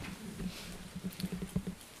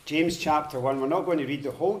James chapter 1. We're not going to read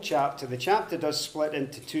the whole chapter. The chapter does split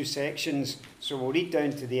into two sections, so we'll read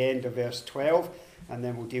down to the end of verse 12, and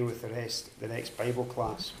then we'll deal with the rest the next Bible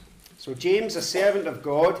class. So James, a servant of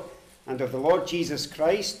God and of the Lord Jesus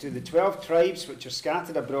Christ, to the 12 tribes which are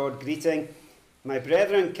scattered abroad, greeting. My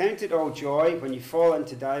brethren, count it all joy when you fall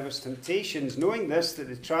into divers temptations, knowing this, that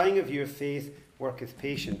the trying of your faith worketh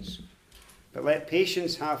patience. But let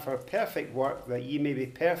patience have her perfect work, that ye may be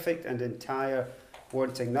perfect and entire,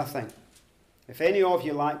 wanting nothing. If any of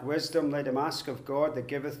you lack wisdom, let him ask of God, that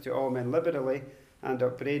giveth to all men liberally, and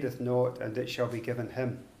upbraideth not, and it shall be given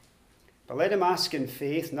him. But let him ask in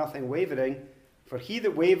faith, nothing wavering, for he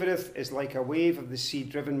that wavereth is like a wave of the sea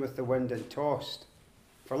driven with the wind and tossed.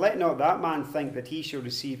 For let not that man think that he shall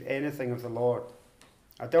receive anything of the Lord.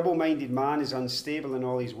 A double-minded man is unstable in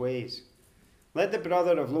all his ways. Let the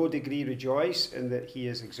brother of low degree rejoice in that he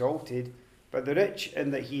is exalted, but the rich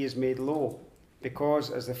in that he is made low, because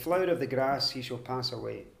as the flower of the grass he shall pass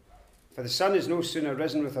away. For the sun is no sooner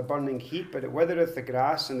risen with a burning heat, but it withereth the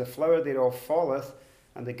grass, and the flower thereof falleth,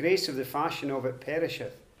 and the grace of the fashion of it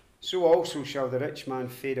perisheth. So also shall the rich man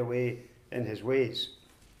fade away in his ways.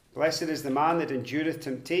 Blessed is the man that endureth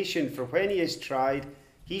temptation, for when he is tried,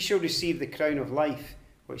 he shall receive the crown of life,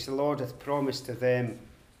 which the Lord hath promised to them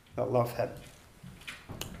that love him.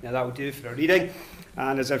 Now that will do for our reading.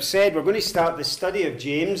 And as I've said, we're going to start the study of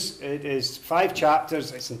James. It is 5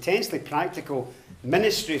 chapters. It's intensely practical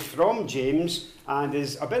ministry from James, and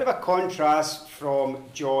is a bit of a contrast from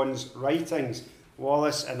John's writings.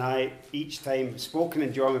 Wallace and I, each time spoken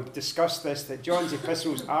in John, have discussed this, that John's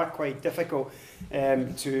epistles are quite difficult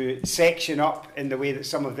to section up in the way that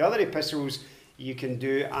some of the other epistles you can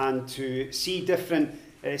do, and to see different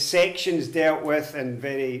sections dealt with in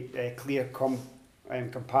very clear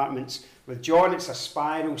compartments. With John, it's a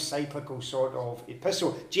spiral, cyclical sort of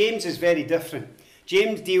epistle. James is very different.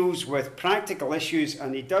 James deals with practical issues,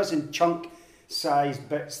 and he does in chunk-sized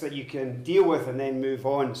bits that you can deal with and then move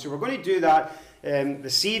on. So we're going to do that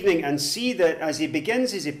this evening, and see that as he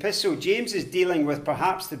begins his epistle, James is dealing with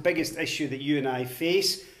perhaps the biggest issue that you and I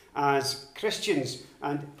face as Christians,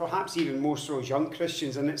 and perhaps even more so as young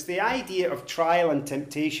Christians, and it's the idea of trial and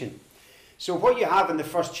temptation. So what you have in the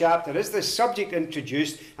first chapter is this subject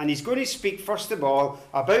introduced, and he's going to speak first of all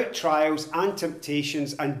about trials and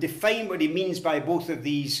temptations and define what he means by both of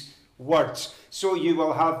these words. So you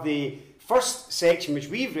will have the first section which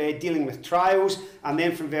we've read dealing with trials, and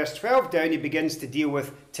then from verse 12 down he begins to deal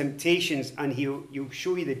with temptations, and he'll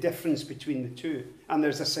show you the difference between the two. And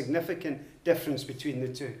there's a significant difference between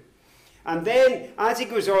the two. And then as he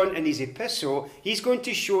goes on in his epistle, he's going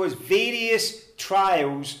to show us various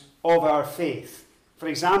trials of our faith. For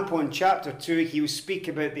example, in chapter 2, he will speak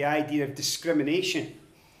about the idea of discrimination,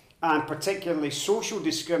 and particularly social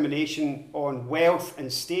discrimination on wealth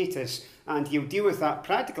and status, and he'll deal with that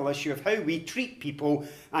practical issue of how we treat people,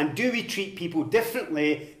 and do we treat people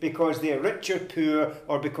differently because they're rich or poor,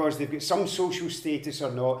 or because they've got some social status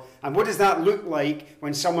or not, and what does that look like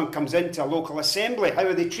when someone comes into a local assembly? How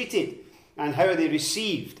are they treated, and how are they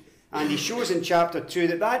received? And he shows in chapter 2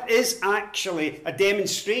 that that is actually a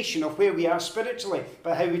demonstration of where we are spiritually,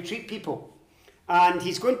 by how we treat people. And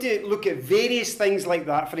he's going to look at various things like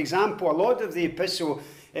that. For example, a lot of the epistle,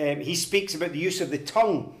 he speaks about the use of the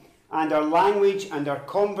tongue, and our language and our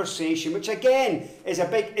conversation, which again is a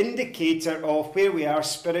big indicator of where we are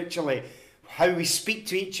spiritually. How we speak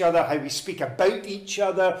to each other, how we speak about each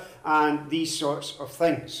other, and these sorts of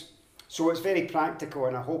things. So it's very practical,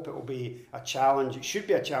 and I hope it will be a challenge. It should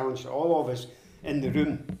be a challenge to all of us in the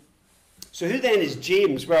room. So who then is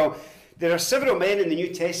James? Well, there are several men in the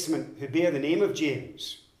New Testament who bear the name of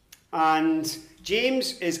James. And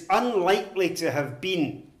James is unlikely to have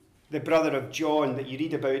been the brother of John that you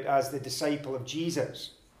read about as the disciple of Jesus.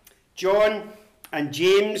 John and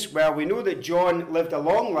James, well, we know that John lived a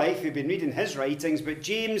long life. We've been reading his writings, but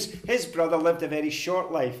James, his brother, lived a very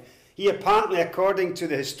short life. He apparently, according to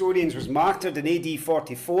the historians, was martyred in AD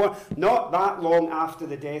 44, not that long after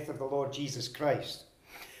the death of the Lord Jesus Christ.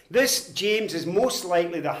 This James is most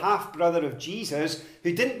likely the half-brother of Jesus,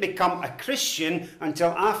 who didn't become a Christian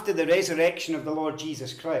until after the resurrection of the Lord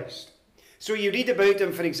Jesus Christ. So you read about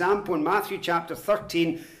him, for example, in Matthew chapter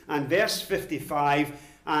 13 and verse 55,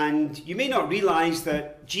 and you may not realise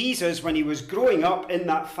that Jesus, when he was growing up in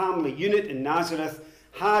that family unit in Nazareth,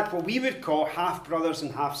 had what we would call half-brothers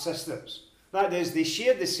and half-sisters. That is, they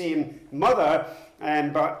shared the same mother,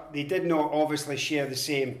 but they did not obviously share the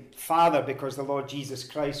same father, because the Lord Jesus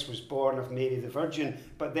Christ was born of Mary the Virgin.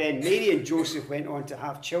 But then Mary and Joseph went on to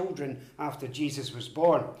have children after Jesus was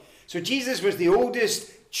born. So Jesus was the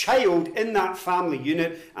oldest child in that family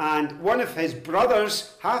unit, and one of his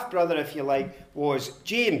brothers, half-brother if you like, was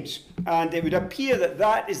James. And it would appear that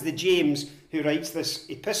that is the James who writes this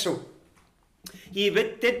epistle. He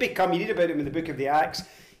did become, you read about him in the book of the Acts,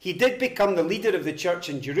 he did become the leader of the church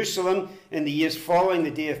in Jerusalem in the years following the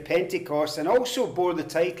day of Pentecost, and also bore the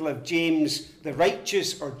title of James the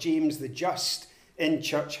Righteous or James the Just in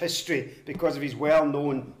church history because of his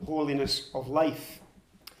well-known holiness of life.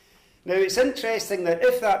 Now, it's interesting that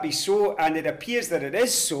if that be so, and it appears that it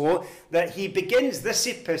is so, that he begins this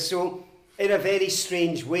epistle in a very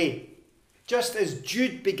strange way. Just as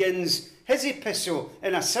Jude begins his epistle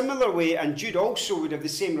in a similar way, and Jude also would have the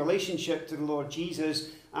same relationship to the Lord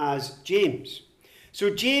Jesus as James. So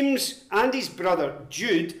James and his brother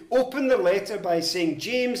Jude open the letter by saying,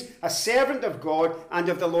 James, a servant of God and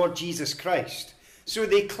of the Lord Jesus Christ. So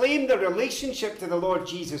they claim their relationship to the Lord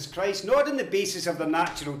Jesus Christ, not on the basis of their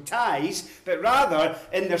natural ties, but rather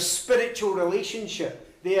in their spiritual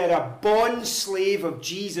relationship. They are a bond slave of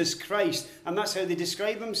Jesus Christ, and that's how they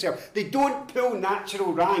describe themselves. They don't pull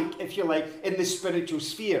natural rank, if you like, in the spiritual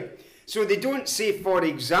sphere. So they don't say, for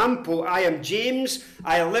example, I am James,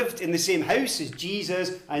 I lived in the same house as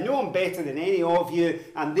Jesus, I know him better than any of you,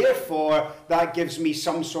 and therefore that gives me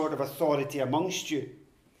some sort of authority amongst you.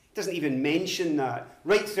 It doesn't even mention that.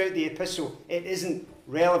 Right throughout the epistle, it isn't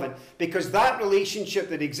relevant, because that relationship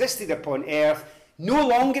that existed upon earth no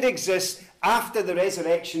longer exists after the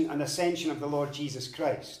resurrection and ascension of the Lord Jesus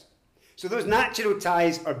Christ. So those natural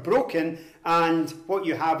ties are broken, and what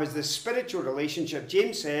you have is this spiritual relationship.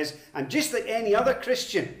 James says, and just like any other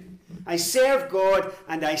Christian, I serve God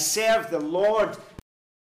and I serve the Lord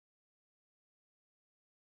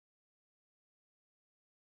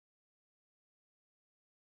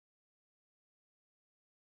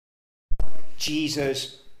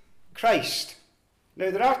Jesus Christ.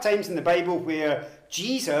 Now, there are times in the Bible where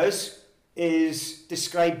Jesus is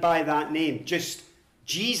described by that name, just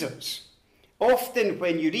Jesus. Often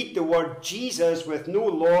when you read the word Jesus with no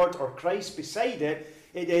Lord or Christ beside it,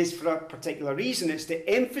 it is for a particular reason. It's to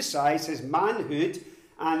emphasize his manhood,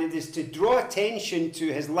 and it is to draw attention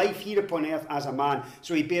to his life here upon earth as a man.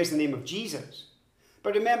 So he bears the name of Jesus.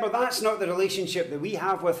 But remember, that's not the relationship that we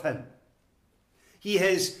have with him. He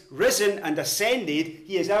has risen and ascended.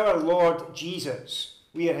 He is our Lord Jesus.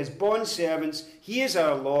 We are his bondservants. He is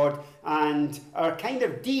our Lord. And our kind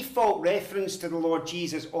of default reference to the Lord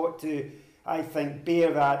Jesus ought to, I think,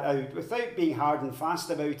 bear that out. Without being hard and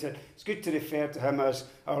fast about it, it's good to refer to him as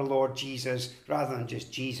our Lord Jesus rather than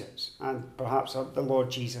just Jesus, and perhaps the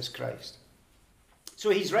Lord Jesus Christ. So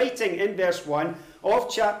he's writing in verse 1 of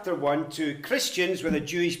chapter 1 to Christians with a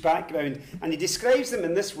Jewish background, and he describes them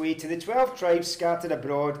in this way: to the 12 tribes scattered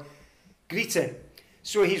abroad, greeting.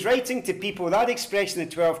 So he's writing to people. That expression, the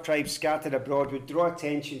 12 tribes scattered abroad, would draw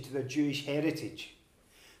attention to their Jewish heritage.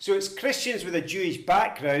 So it's Christians with a Jewish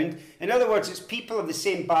background. In other words, it's people of the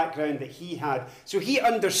same background that he had. So he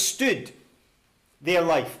understood their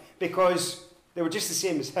life because they were just the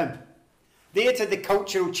same as him. They had the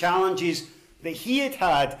cultural challenges that he had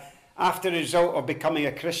had after the result of becoming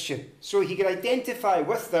a Christian. So he could identify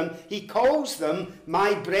with them. He calls them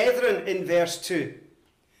my brethren in verse 2.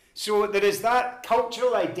 So there is that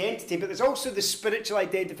cultural identity, but there's also the spiritual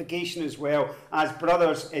identification as well as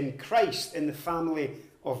brothers in Christ, in the family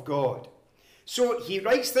of God. So he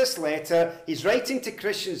writes this letter. He's writing to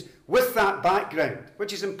Christians with that background,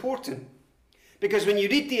 which is important. Because when you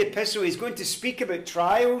read the epistle, he's going to speak about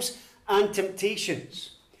trials and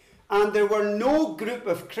temptations. And there were no group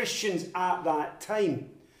of Christians at that time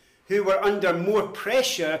who were under more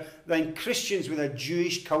pressure than Christians with a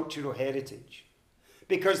Jewish cultural heritage.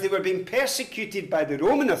 Because they were being persecuted by the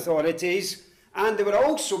Roman authorities, and they were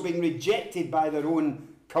also being rejected by their own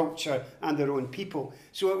culture and their own people.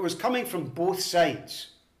 So it was coming from both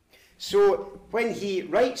sides. So when he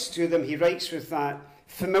writes to them, he writes with that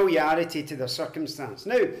familiarity to their circumstance.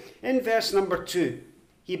 Now, in verse number 2,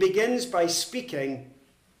 he begins by speaking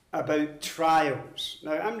about trials.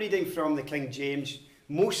 Now, I'm reading from the King James.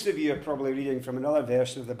 Most of you are probably reading from another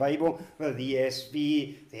version of the Bible, whether the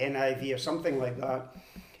ESV, the NIV, or something like that.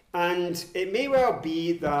 And it may well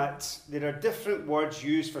be that there are different words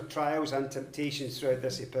used for trials and temptations throughout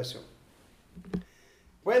this epistle.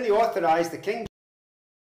 When the authorized, the King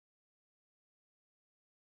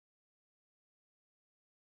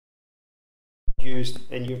used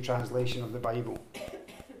in your translation of the Bible.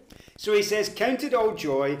 So he says, count it all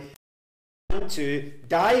joy unto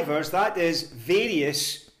divers, that is,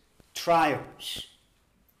 various trials.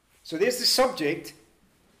 So there's the subject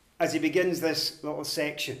as he begins this little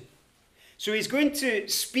section. So he's going to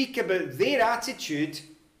speak about their attitude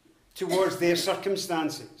towards their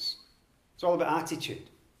circumstances. It's all about attitude.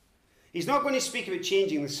 He's not going to speak about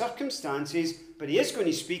changing the circumstances, but he is going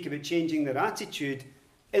to speak about changing their attitude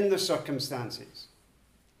in the circumstances.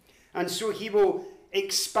 And so he will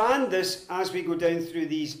expand this as we go down through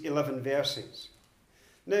these 11 verses.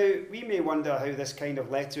 Now, we may wonder how this kind of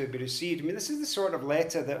letter would be received. I mean, this is the sort of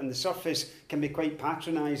letter that on the surface can be quite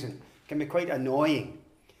patronising, can be quite annoying.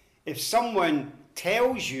 If someone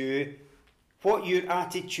tells you what your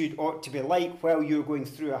attitude ought to be like while you're going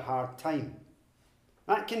through a hard time,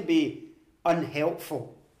 that can be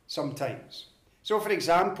unhelpful sometimes. So, for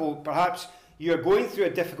example, perhaps you're going through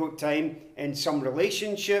a difficult time in some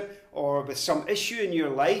relationship or with some issue in your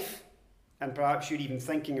life, and perhaps you're even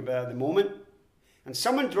thinking about it at the moment, and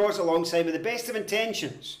someone draws alongside with the best of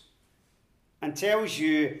intentions and tells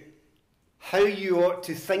you how you ought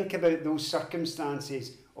to think about those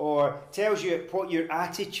circumstances, or tells you what your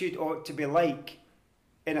attitude ought to be like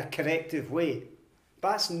in a corrective way.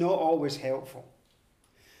 That's not always helpful.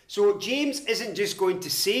 So James isn't just going to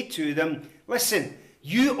say to them, listen,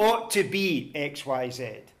 you ought to be X, Y,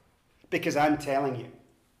 Z, because I'm telling you.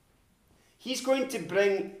 He's going to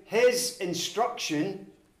bring his instruction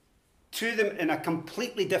to them in a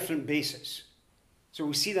completely different basis. So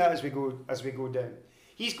we'll see that as we go down.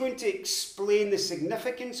 He's going to explain the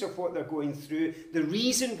significance of what they're going through, the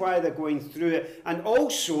reason why they're going through it, and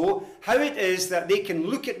also how it is that they can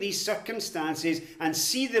look at these circumstances and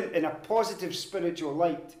see them in a positive spiritual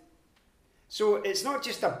light. So it's not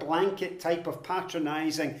just a blanket type of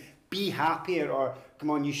patronising, be happier, or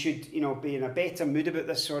come on, you should, be in a better mood about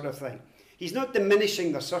this sort of thing. He's not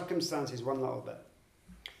diminishing the circumstances one little bit.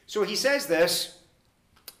 So he says this,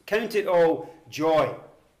 count it all joy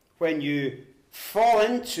when you fall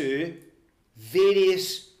into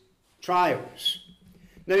various trials.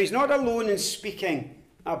 Now, he's not alone in speaking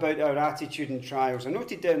about our attitude in trials. I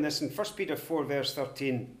noted down this in 1 Peter 4, verse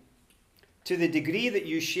 13. To the degree that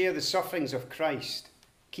you share the sufferings of Christ,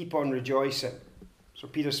 keep on rejoicing. So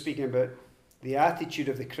Peter's speaking about the attitude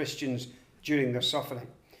of the Christians during their suffering.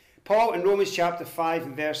 Paul in Romans chapter 5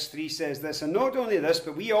 and verse 3 says this, and not only this,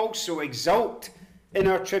 but we also exult in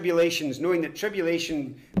our tribulations, knowing that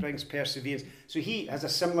tribulation brings perseverance. So he has a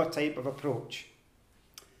similar type of approach.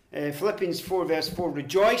 Philippians 4 verse 4,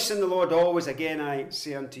 rejoice in the Lord always, again I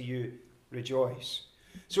say unto you, rejoice.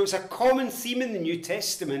 So it's a common theme in the New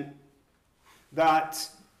Testament that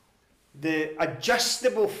the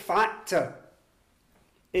adjustable factor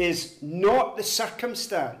is not the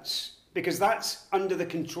circumstance, because that's under the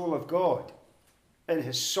control of God and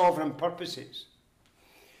his sovereign purposes.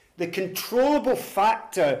 The controllable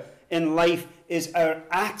factor in life is our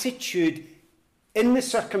attitude in the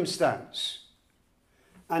circumstance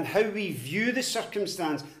and how we view the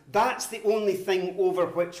circumstance. That's the only thing over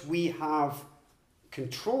which we have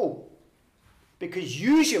control. Because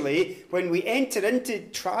usually when we enter into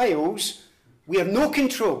trials, we have no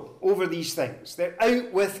control over these things. They're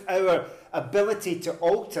out with our ability to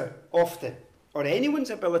alter often, or anyone's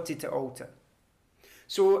ability to alter.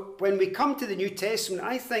 So when we come to the New Testament,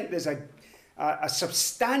 I think there's a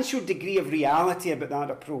substantial degree of reality about that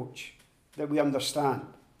approach that we understand.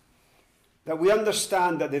 That we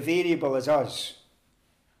understand that the variable is us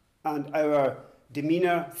and our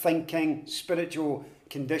demeanour, thinking, spiritual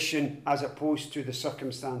condition as opposed to the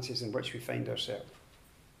circumstances in which we find ourselves.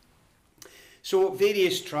 So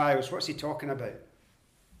various trials, what's he talking about?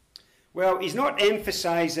 Well, he's not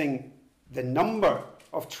emphasising the number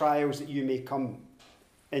of trials that you may come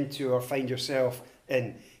into or find yourself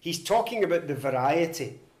in. He's talking about the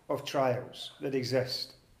variety of trials that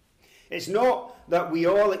exist. It's not that we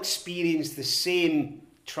all experience the same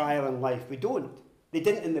trial in life. We don't. They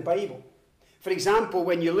didn't in the Bible. For example,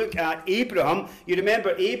 when you look at Abraham, you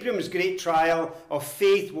remember Abraham's great trial of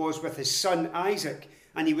faith was with his son Isaac.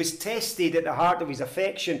 And he was tested at the heart of his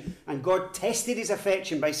affection. And God tested his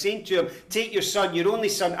affection by saying to him, take your son, your only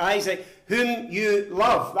son Isaac, whom you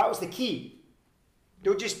love. That was the key.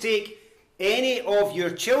 Don't just take any of your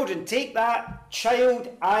children. Take that child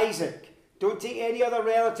Isaac. Don't take any other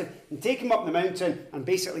relative. And take him up the mountain and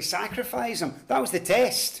basically sacrifice him. That was the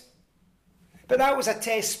test. But that was a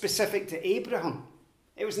test specific to Abraham.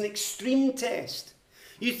 It was an extreme test.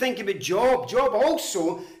 You think about Job. Job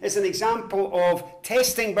also is an example of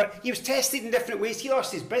testing, but he was tested in different ways. He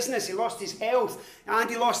lost his business, he lost his health, and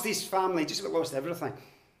he lost his family. Just about lost everything.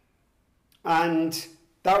 And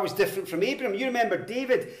that was different from Abraham. You remember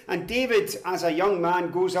David, and David, as a young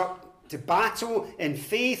man, goes up to battle in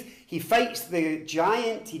faith. He fights the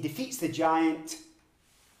giant, he defeats the giant,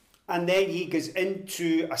 and then he goes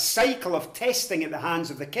into a cycle of testing at the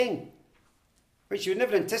hands of the king. which you would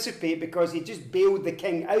never anticipate because he just bailed the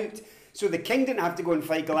king out. So the king didn't have to go and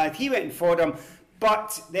fight Goliath. He went and fought him,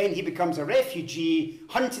 but then he becomes a refugee,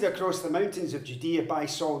 hunted across the mountains of Judea by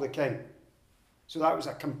Saul the king. So that was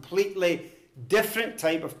a completely different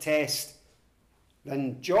type of test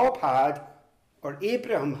than Job had or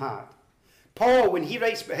Abraham had. Paul, when he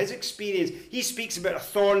writes about his experience, he speaks about a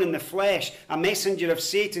thorn in the flesh, a messenger of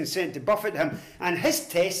Satan sent to buffet him. And his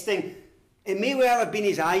testing, it may well have been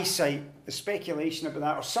his eyesight, the speculation about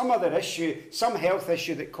that, or some other issue, some health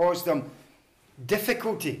issue that caused him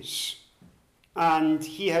difficulties. And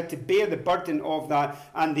he had to bear the burden of that.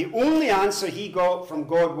 And the only answer he got from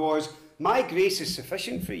God was, my grace is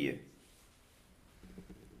sufficient for you.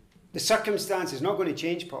 The circumstance is not going to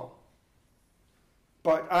change, Paul.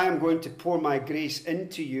 But I am going to pour my grace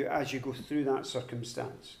into you as you go through that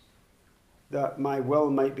circumstance, that my will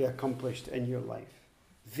might be accomplished in your life.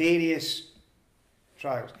 Various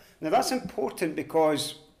trials. Now that's important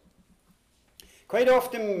because quite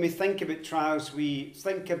often when we think about trials, we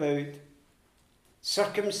think about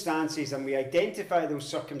circumstances and we identify those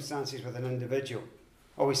circumstances with an individual.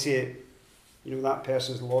 Or we say, you know, that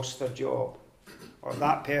person's lost their job, or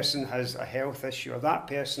that person has a health issue, or that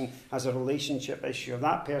person has a relationship issue, or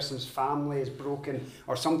that person's family is broken,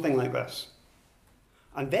 or something like this.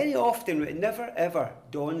 And very often it never ever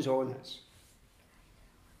dawns on us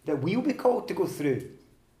that we'll be called to go through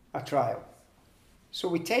a trial. So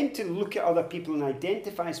we tend to look at other people and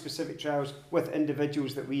identify specific trials with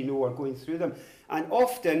individuals that we know are going through them, and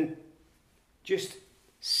often just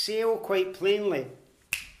sail quite plainly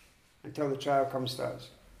until the trial comes to us.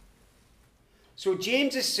 So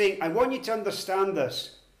James is saying, I want you to understand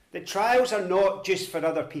this, that trials are not just for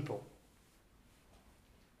other people.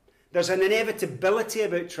 There's an inevitability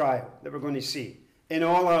about trial that we're going to see in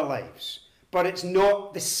all our lives, but it's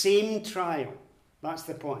not the same trial. That's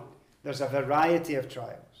the point. There's a variety of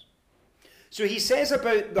trials. So he says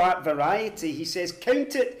about that variety, he says,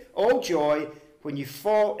 count it all joy when you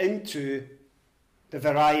fall into the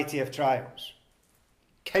variety of trials.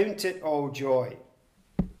 Count it all joy.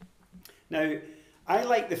 Now, I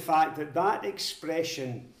like the fact that that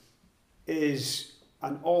expression is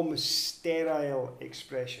an almost sterile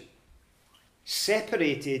expression,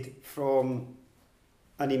 separated from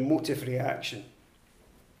an emotive reaction.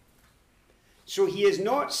 So he is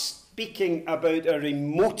not speaking about our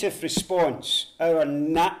emotive response, our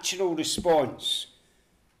natural response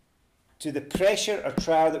to the pressure or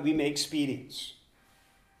trial that we may experience.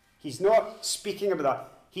 He's not speaking about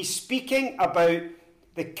that. He's speaking about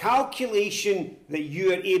the calculation that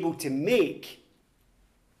you are able to make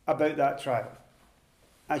about that trial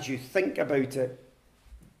as you think about it.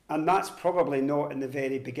 And that's probably not in the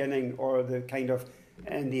very beginning or the kind of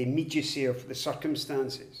in the immediacy of the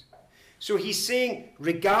circumstances. So he's saying,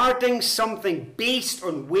 regarding something based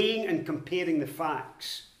on weighing and comparing the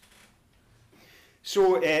facts.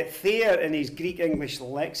 So Thayer in his Greek-English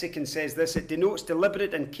lexicon says this: it denotes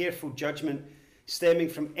deliberate and careful judgment stemming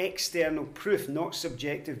from external proof, not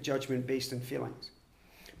subjective judgment based on feelings.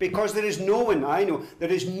 Because there is no one, I know,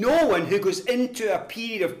 there is no one who goes into a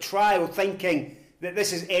period of trial thinking that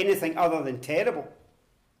this is anything other than terrible.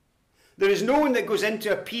 There is no one that goes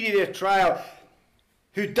into a period of trial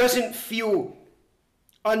who doesn't feel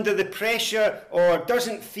under the pressure or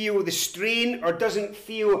doesn't feel the strain or doesn't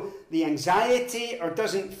feel the anxiety or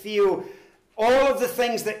doesn't feel all of the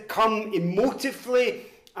things that come emotively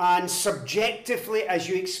and subjectively as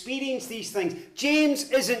you experience these things. James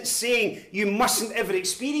isn't saying you mustn't ever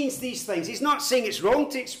experience these things. He's not saying it's wrong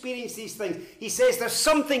to experience these things. He says there's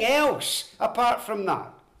something else apart from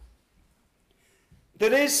that.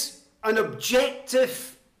 There is an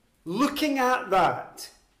objective looking at that.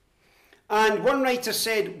 And one writer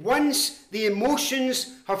said, once the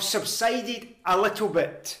emotions have subsided a little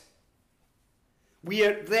bit, we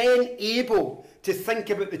are then able to think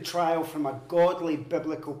about the trial from a godly,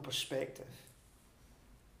 biblical perspective.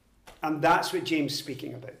 And that's what James is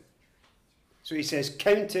speaking about. So he says,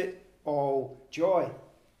 count it all joy.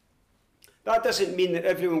 That doesn't mean that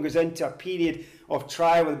everyone goes into a period of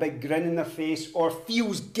trial with a big grin in their face or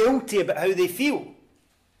feels guilty about how they feel.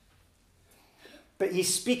 But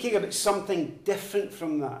he's speaking about something different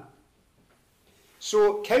from that.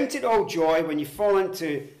 So count it all joy when you fall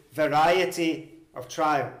into variety of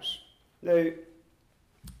trials. Now,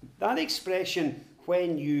 that expression,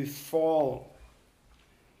 when you fall,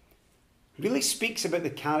 really speaks about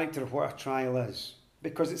the character of what a trial is.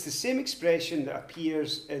 Because it's the same expression that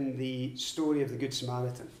appears in the story of the Good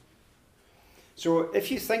Samaritan. So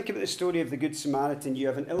if you think about the story of the Good Samaritan, you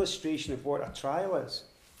have an illustration of what a trial is.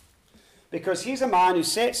 Because here's a man who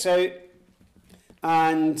sets out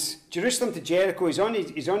And Jerusalem to Jericho, he's on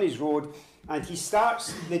his road, and he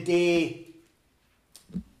starts the day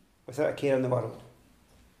without a care in the world.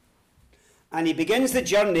 And he begins the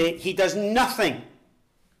journey. He does nothing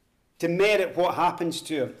to merit what happens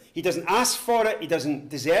to him. He doesn't ask for it. He doesn't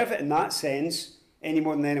deserve it in that sense any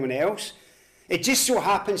more than anyone else. It just so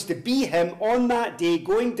happens to be him on that day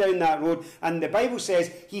going down that road. And the Bible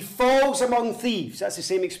says he falls among thieves. That's the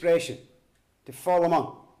same expression, to fall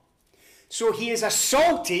among. So he is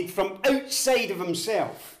assaulted from outside of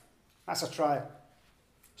himself. That's a trial.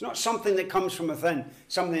 It's not something that comes from within,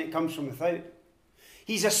 something that comes from without.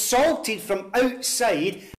 He's assaulted from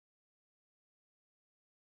outside.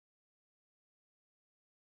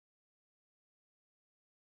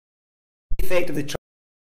 The effect of the trial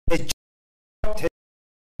is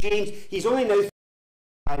changed. He's only now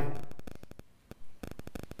trial.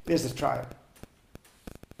 There's the trial.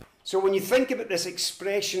 So when you think about this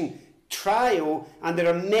expression, trial, and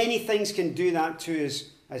there are many things can do that to us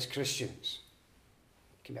as Christians.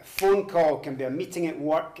 It can be a phone call, it can be a meeting at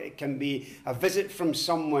work, it can be a visit from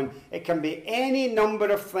someone, it can be any number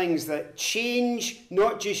of things that change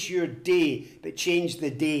not just your day, but change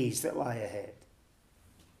the days that lie ahead.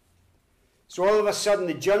 So all of a sudden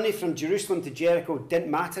the journey from Jerusalem to Jericho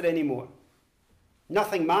didn't matter anymore.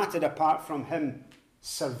 Nothing mattered apart from him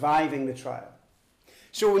surviving the trial.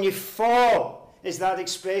 So when you fall, is that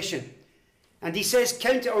expression. And he says,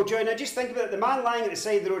 count it all joy. Now just think about it. The man lying at the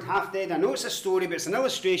side of the road half dead. I know it's a story, but it's an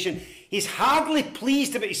illustration. He's hardly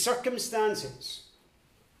pleased about his circumstances.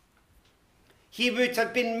 He would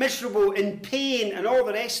have been miserable, in pain, and all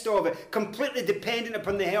the rest of it, completely dependent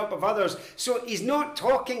upon the help of others. So he's not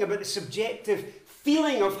talking about the subjective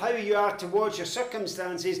feeling of how you are towards your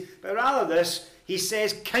circumstances, but rather this, he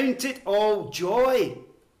says, count it all joy.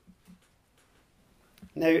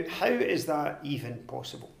 Now, how is that even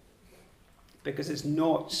possible? Because it's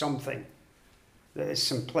not something that is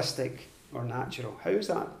simplistic or natural. How's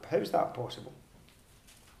that possible?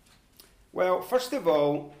 Well, first of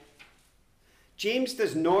all, James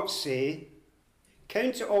does not say,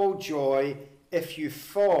 count it all joy if you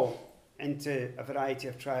fall into a variety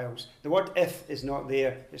of trials. The word if is not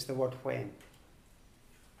there, it's the word when.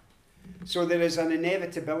 So there is an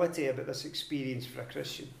inevitability about this experience for a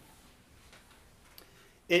Christian.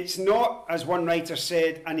 It's not, as one writer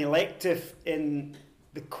said, an elective in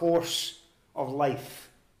the course of life.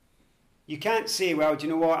 You can't say, well, do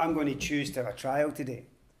you know what, I'm going to choose to have a trial today.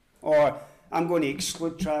 Or I'm going to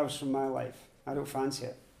exclude trials from my life. I don't fancy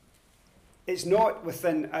it. It's not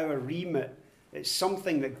within our remit. It's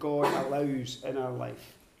something that God allows in our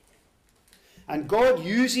life. And God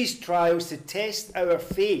uses trials to test our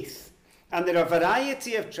faith. And there are a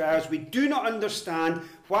variety of trials. We do not understand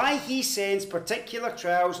why he sends particular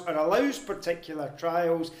trials or allows particular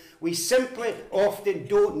trials. We simply often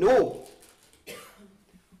don't know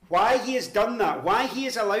why he has done that, why he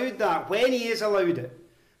has allowed that, when he has allowed it.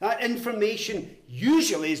 That information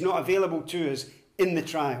usually is not available to us in the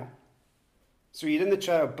trial. So you're in the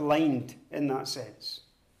trial blind in that sense.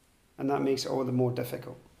 And that makes it all the more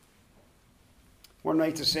difficult. One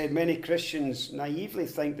writer said, many Christians naively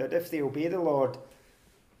think that if they obey the Lord,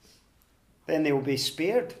 then they will be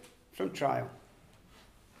spared from trial.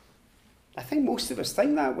 I think most of us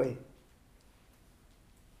think that way.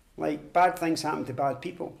 Like, bad things happen to bad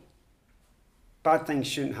people. Bad things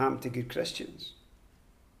shouldn't happen to good Christians.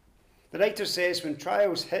 The writer says, when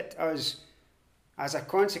trials hit us, as a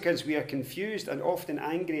consequence, we are confused and often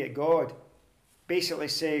angry at God, basically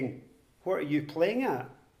saying, what are you playing at?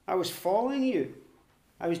 I was following you.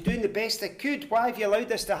 I was doing the best I could. Why have you allowed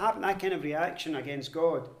this to happen? That kind of reaction against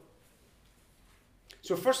God.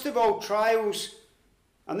 So first of all, trials,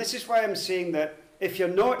 and this is why I'm saying that if you're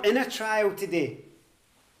not in a trial today,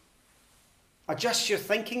 adjust your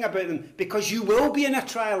thinking about them, because you will be in a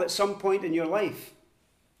trial at some point in your life.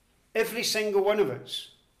 Every single one of us.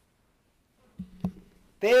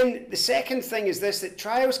 Then the second thing is this, that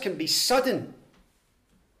trials can be sudden.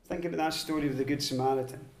 Think about that story of the Good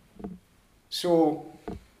Samaritan. So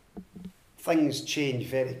things change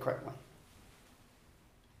very quickly.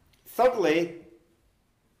 Thirdly,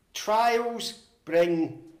 trials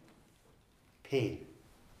bring pain.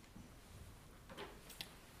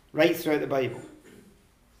 Right throughout the Bible.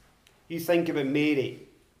 You think about Mary,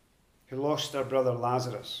 who lost her brother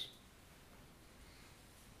Lazarus.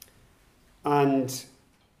 And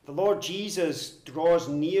the Lord Jesus draws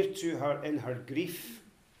near to her in her grief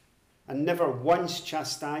and never once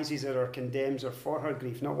chastises her or condemns her for her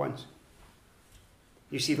grief, not once.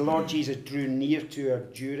 You see, the Lord Jesus drew near to her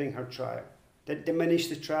during her trial. Didn't diminish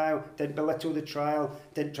the trial, didn't belittle the trial,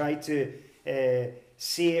 didn't try to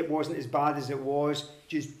say it wasn't as bad as it was,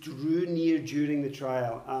 just drew near during the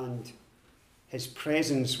trial, and his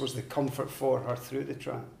presence was the comfort for her through the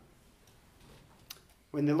trial.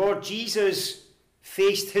 When the Lord Jesus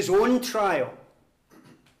faced his own trial,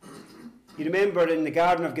 you remember in the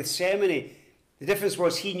Garden of Gethsemane, the difference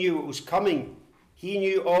was he knew what was coming. He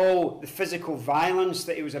knew all the physical violence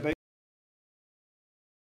that he was about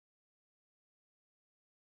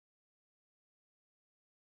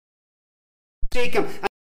to take him.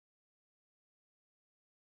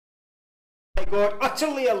 God,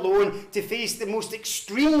 utterly alone to face the most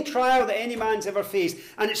extreme trial that any man's ever faced.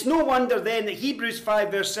 And it's no wonder then that Hebrews 5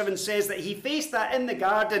 verse 7 says that he faced that in the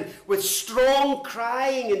garden with strong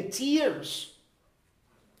crying and tears.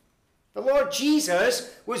 The Lord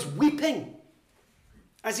Jesus was weeping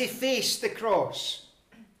as he faced the cross.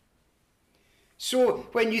 So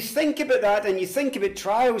when you think about that and you think about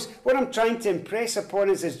trials, what I'm trying to impress upon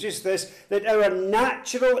us is just this, that our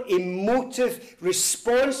natural emotive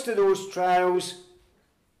response to those trials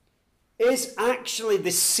is actually the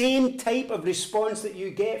same type of response that you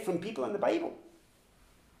get from people in the Bible.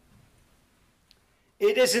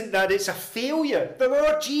 It isn't that it's a failure. The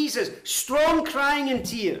Lord Jesus, strong crying and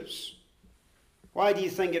tears. Why do you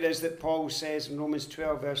think it is that Paul says in Romans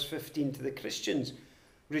 12 verse 15 to the Christians,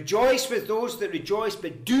 rejoice with those that rejoice,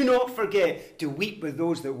 but do not forget to weep with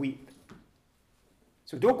those that weep.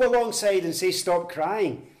 So don't go alongside and say, stop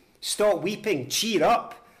crying, stop weeping, cheer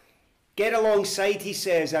up. Get alongside, he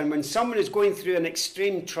says, and when someone is going through an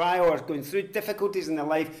extreme trial or going through difficulties in their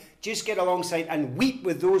life, just get alongside and weep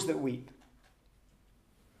with those that weep.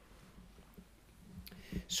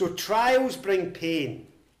 So trials bring pain.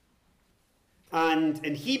 And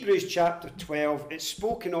in Hebrews chapter 12, it's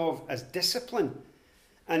spoken of as discipline.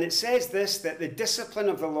 And it says this, that the discipline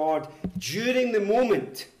of the Lord during the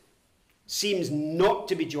moment seems not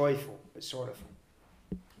to be joyful, but sorrowful.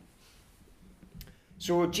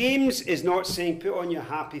 So James is not saying put on your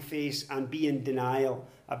happy face and be in denial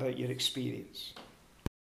about your experience.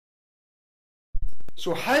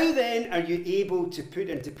 So how then are you able to put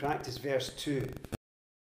into practice verse 2?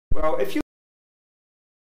 Well, if you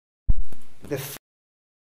the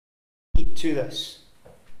key to this,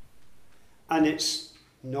 and it's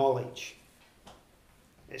knowledge.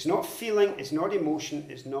 It's not feeling, it's not emotion,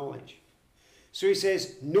 it's knowledge. So he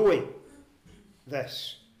says, knowing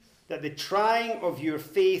this, that the trying of your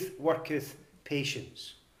faith worketh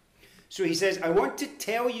patience. So he says, I want to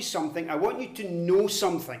tell you something, I want you to know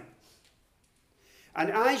something.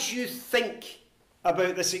 And as you think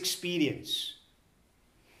about this experience,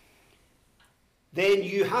 then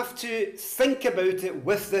you have to think about it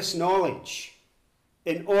with this knowledge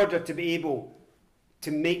in order to be able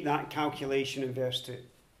to make that calculation in verse 2,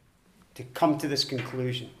 to come to this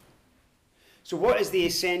conclusion. So what is the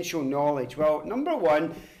essential knowledge? Well, number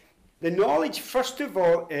one, the knowledge, first of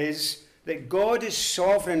all, is that God is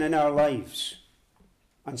sovereign in our lives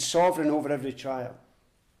and sovereign over every trial.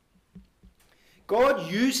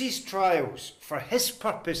 God uses trials for his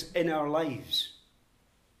purpose in our lives.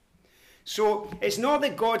 So it's not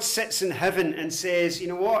that God sits in heaven and says, you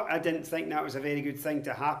know what, I didn't think that was a very good thing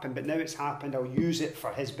to happen, but now it's happened, I'll use it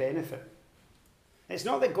for his benefit. It's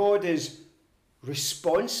not that God is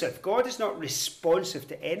responsive. God is not responsive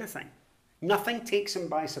to anything. Nothing takes him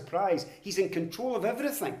by surprise. He's in control of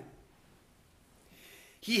everything.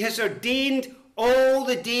 He has ordained all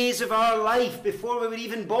the days of our life before we were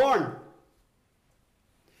even born.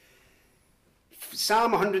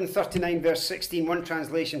 Psalm 139 verse 16, one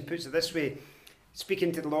translation puts it this way,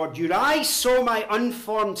 speaking to the Lord, your eyes saw my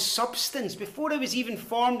unformed substance before I was even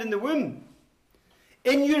formed in the womb.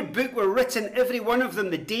 In your book were written, every one of them,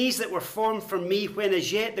 the days that were formed for me, when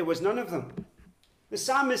as yet there was none of them. The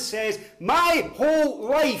psalmist says, my whole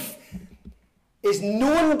life is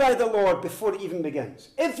known by the Lord before it even begins.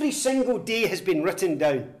 Every single day has been written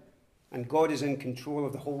down, and God is in control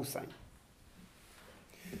of the whole thing.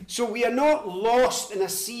 So we are not lost in a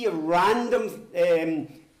sea of random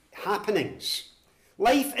happenings.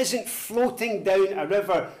 Life isn't floating down a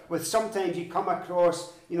river with sometimes you come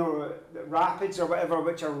across, rapids or whatever,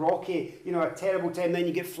 which are rocky, a terrible time, then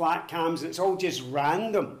you get flat cams, and it's all just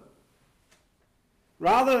random.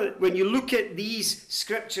 Rather, when you look at these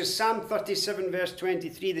scriptures, Psalm 37 verse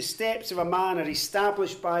 23, the steps of a man are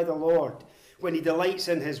established by the Lord. When he delights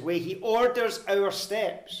in his way, he orders our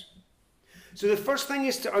steps. So the first thing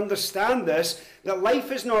is to understand this, that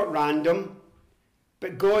life is not random,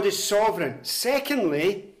 but God is sovereign.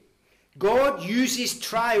 Secondly, God uses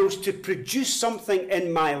trials to produce something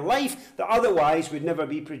in my life that otherwise would never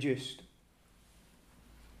be produced.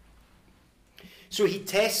 So he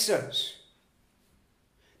tests us.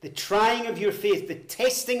 The trying of your faith, the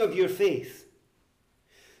testing of your faith.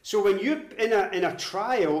 So when you're in a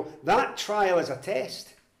trial, that trial is a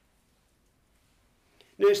test.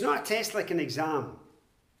 Now, it's not a test like an exam.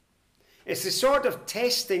 It's the sort of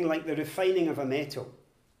testing like the refining of a metal.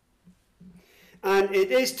 And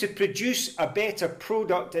it is to produce a better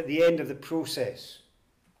product at the end of the process.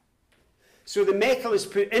 So the metal is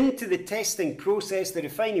put into the testing process, the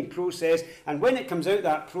refining process, and when it comes out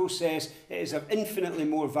that process, it is of infinitely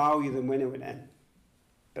more value than when it went in.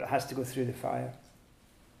 But it has to go through the fire.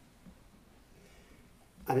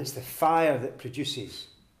 And it's the fire that produces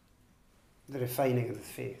the refining of the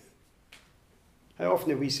faith. How often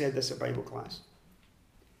have we said this at Bible class?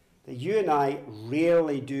 That you and I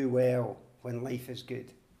rarely do well when life is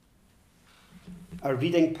good. Our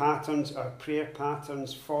reading patterns, our prayer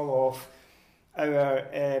patterns fall off. Our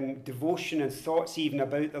devotion and thoughts even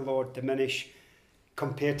about the Lord diminish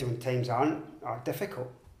compared to when times are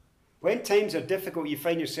difficult. When times are difficult, you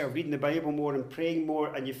find yourself reading the Bible more and praying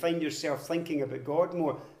more, and you find yourself thinking about God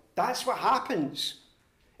more. That's what happens.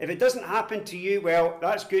 If it doesn't happen to you, well,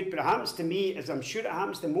 that's good, but it happens to me, as I'm sure it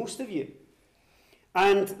happens to most of you.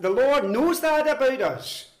 And the Lord knows that about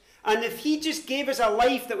us. And if he just gave us a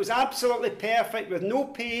life that was absolutely perfect, with no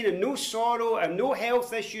pain and no sorrow and no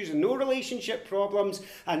health issues and no relationship problems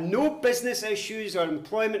and no business issues or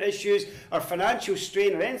employment issues or financial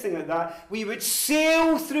strain or anything like that, we would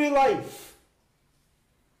sail through life.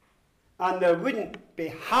 And there wouldn't be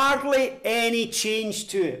hardly any change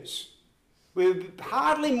to us. We would be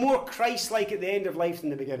hardly more Christ-like at the end of life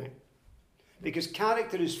than the beginning. Because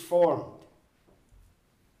character is formed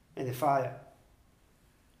in the fire,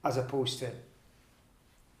 as opposed to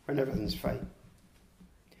when everything's fine.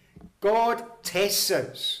 God tests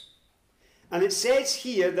us. And it says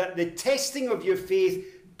here that the testing of your faith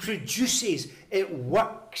produces, it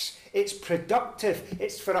works, it's productive,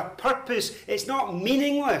 it's for a purpose, it's not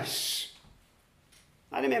meaningless.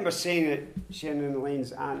 I remember saying it, Sharon and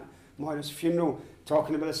Elaine's aunt Maura's funeral,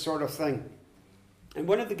 talking about this sort of thing. And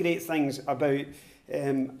one of the great things about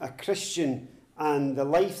a Christian and the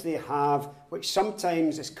life they have, which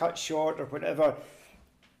sometimes is cut short or whatever,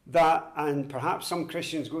 that, and perhaps some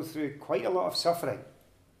Christians go through quite a lot of suffering,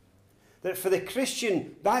 that for the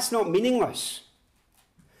Christian, that's not meaningless.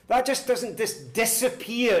 That just doesn't just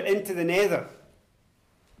disappear into the nether.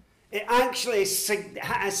 It actually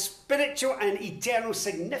has spiritual and eternal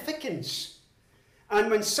significance. And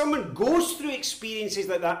when someone goes through experiences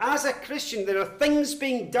like that, as a Christian, there are things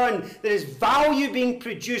being done, there is value being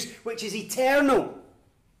produced, which is eternal,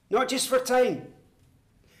 not just for time.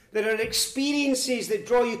 There are experiences that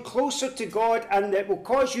draw you closer to God and that will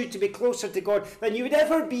cause you to be closer to God than you would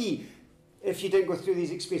ever be if you didn't go through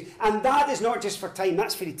these experiences. And that is not just for time,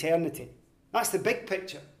 that's for eternity. That's the big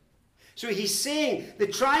picture. So he's saying the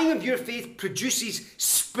trying of your faith produces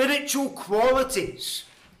spiritual qualities.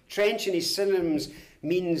 Trench in his synonyms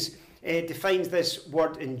defines this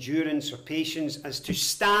word endurance or patience as to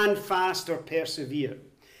stand fast or persevere. It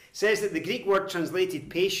says that the Greek word translated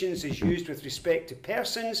patience is used with respect to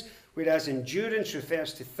persons, whereas endurance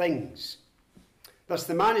refers to things. Thus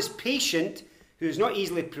the man is patient who is not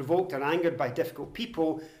easily provoked or angered by difficult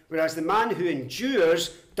people, whereas the man who endures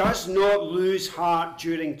does not lose heart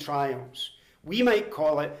during trials. We might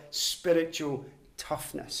call it spiritual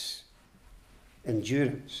toughness.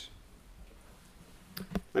 Endurance.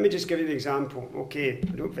 Let me just give you an example. Okay,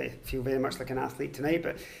 I don't feel very much like an athlete tonight,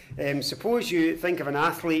 but suppose you think of an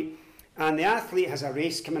athlete, and the athlete has a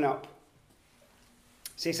race coming up.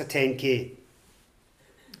 Say it's a 10K.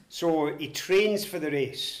 So he trains for the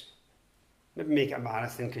race. Maybe make it a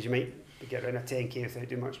marathon, because you might get around a 10K without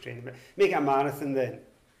doing much training, but make it a marathon then.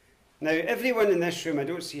 Now, everyone in this room, I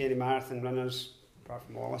don't see any marathon runners, apart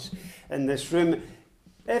from Wallace, in this room.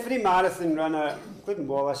 Every marathon runner, including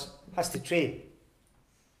Wallace, has to train.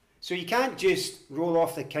 So you can't just roll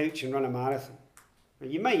off the couch and run a marathon. Well,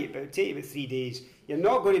 you might, but it'll take you about 3 days. You're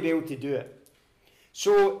not going to be able to do it.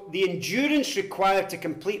 So the endurance required to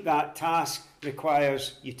complete that task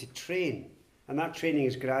requires you to train. And that training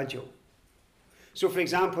is gradual. So, for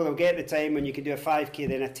example, there'll get the time when you can do a 5K,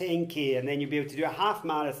 then a 10K, and then you'll be able to do a half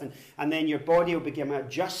marathon, and then your body will become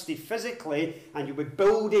adjusted physically, and you'll be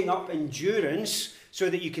building up endurance so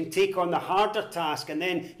that you can take on the harder task, and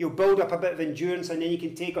then you'll build up a bit of endurance, and then you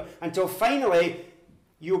can take on, until finally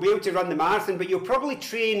you'll be able to run the marathon, but you'll probably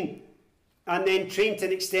train, and then train to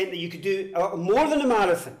an extent that you could do a little more than a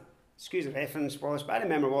marathon. Excuse the reference, Wallace, but I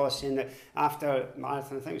remember Wallace saying that after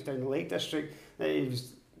marathon, I think it was down in the Lake District, that he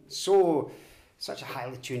was such a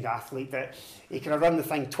highly tuned athlete that he could have run the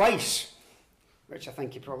thing twice. which I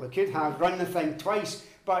think he probably could have, run the thing twice.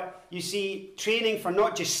 But you see, training for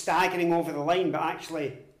not just staggering over the line, but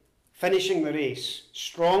actually finishing the race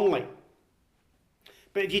strongly.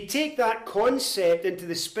 But if you take that concept into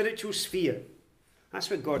the spiritual sphere, that's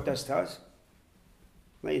what God does to us.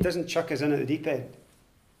 Like, he doesn't chuck us in at the deep end.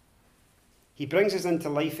 He brings us into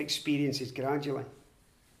life experiences gradually.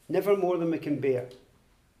 Never more than we can bear.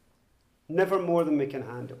 Never more than we can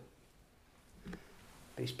handle.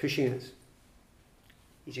 But he's pushing us.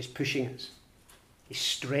 He's just pushing us. He's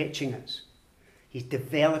stretching us. He's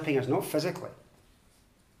developing us, not physically,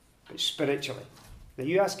 but spiritually. Now,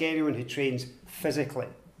 you ask anyone who trains physically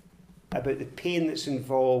about the pain that's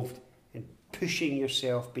involved in pushing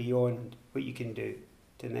yourself beyond what you can do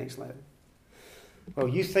to the next level. Well,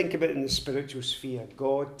 you think about it in the spiritual sphere.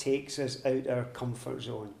 God takes us out our comfort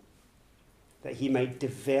zone, that he might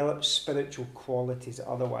develop spiritual qualities that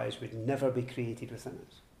otherwise would never be created within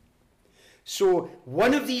us. So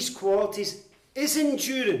one of these qualities is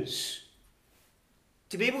endurance.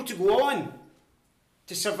 To be able to go on,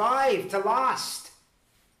 to survive, to last,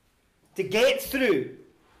 to get through.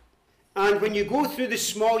 And when you go through the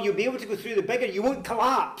small, you'll be able to go through the bigger. You won't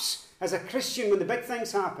collapse as a Christian when the big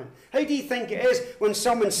things happen. How do you think it is when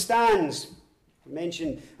someone stands? I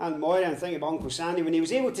mentioned Aunt Moira and think about Uncle Sandy, when he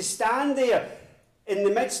was able to stand there in the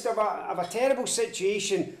midst of a terrible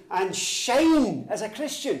situation and shine as a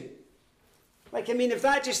Christian. Like, I mean, if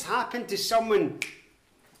that just happened to someone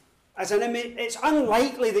as an image, it's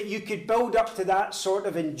unlikely that you could build up to that sort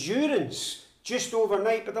of endurance just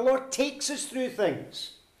overnight. But the Lord takes us through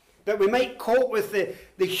things that we might cope with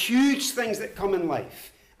the huge things that come in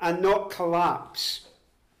life and not collapse.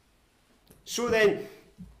 So then,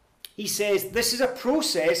 he says, this is a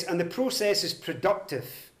process, and the process is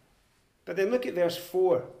productive. But then look at verse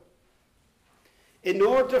 4. In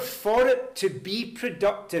order for it to be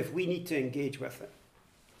productive, we need to engage with it.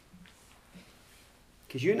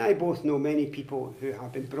 Because you and I both know many people who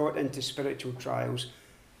have been brought into spiritual trials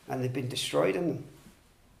and they've been destroyed in them.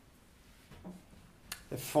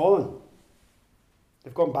 They've fallen.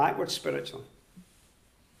 They've gone backwards spiritually.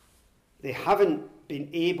 They haven't been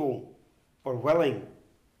able or willing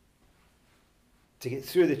to get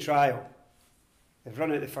through the trial. They've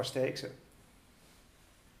run out the first exit.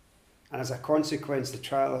 And as a consequence, the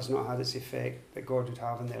trial has not had its effect that God would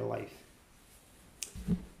have in their life.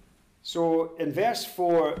 So in verse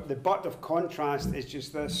 4, the but of contrast is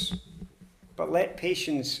just this. But let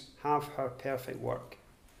patience have her perfect work,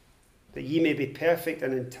 that ye may be perfect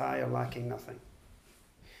and entire, lacking nothing.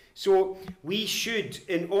 So we should,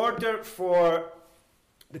 in order for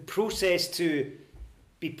the process to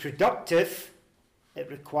be productive, it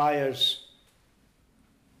requires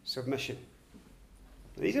submission.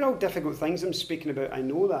 These are all difficult things I'm speaking about, I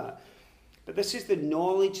know that. But this is the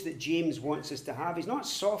knowledge that James wants us to have. He's not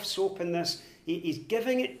soft soap in this. He's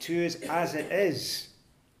giving it to us as it is.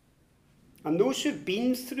 And those who've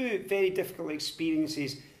been through very difficult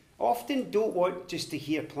experiences often don't want just to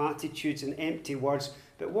hear platitudes and empty words,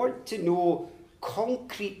 but want to know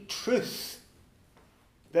concrete truth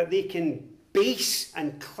that they can base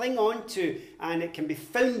and cling on to, and it can be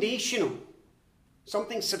foundational.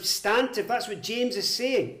 Something substantive. That's what James is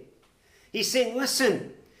saying. He's saying,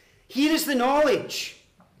 listen, here is the knowledge.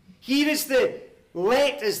 Here is the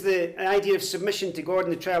let is the idea of submission to God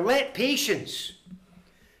in the trial. Let patience.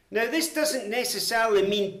 Now, this doesn't necessarily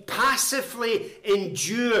mean passively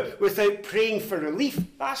endure without praying for relief.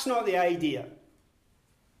 That's not the idea.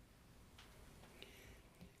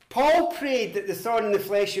 Paul prayed that the thorn in the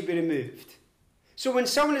flesh should be removed. So when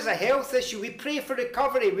someone has a health issue, we pray for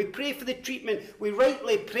recovery, we pray for the treatment, we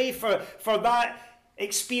rightly pray for that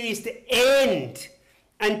experience to end,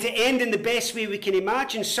 and to end in the best way we can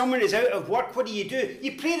imagine. Someone is out of work, what do?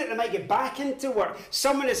 You pray that they might get back into work.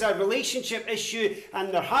 Someone has a relationship issue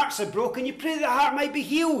and their hearts are broken, you pray that their heart might be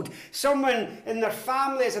healed. Someone in their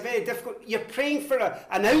family is a very difficult, you're praying for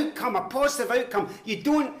an outcome, a positive outcome. You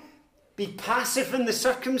don't be passive in the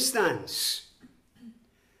circumstance.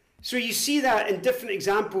 So you see that in different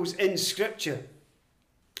examples in Scripture.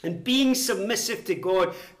 And being submissive to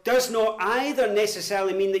God does not either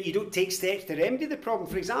necessarily mean that you don't take steps to remedy the problem.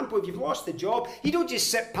 For example, if you've lost the job, you don't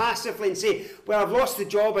just sit passively and say, well, I've lost the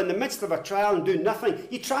job in the midst of a trial and do nothing.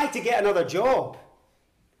 You try to get another job.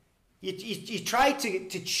 You try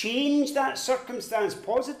to change that circumstance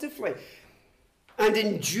positively and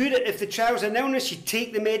endure it. If the trial's an illness, you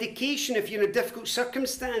take the medication. If you're in a difficult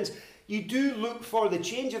circumstance, you do look for the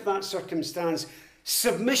change of that circumstance.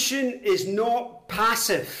 Submission is not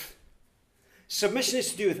passive. Submission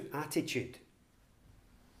is to do with attitude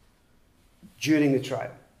during the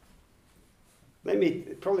trial.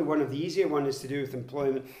 Probably one of the easier ones is to do with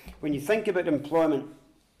employment. When you think about employment,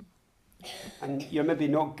 and you're maybe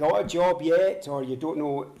not got a job yet, or you don't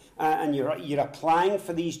know, and you're applying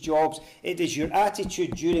for these jobs, it is your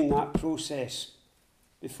attitude during that process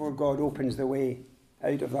before God opens the way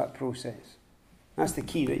out of that process. That's the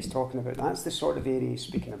key that he's talking about. That's the sort of area he's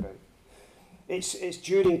speaking about. It's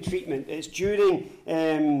during treatment. It's during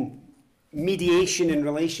mediation in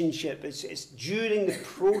relationship. It's during the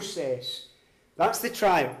process. That's the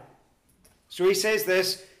trial. So he says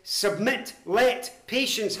this: submit, let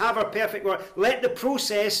patience have her perfect work. Let the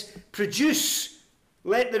process produce.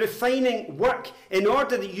 Let the refining work in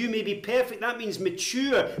order that you may be perfect. That means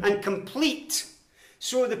mature and complete.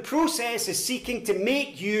 So the process is seeking to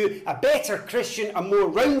make you a better Christian, a more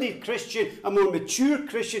rounded Christian, a more mature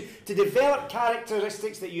Christian, to develop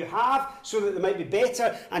characteristics that you have so that they might be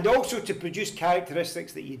better, and also to produce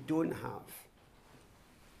characteristics that you don't have.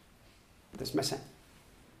 That's missing.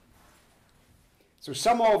 So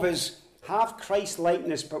some of us have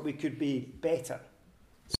Christ-likeness, but we could be better.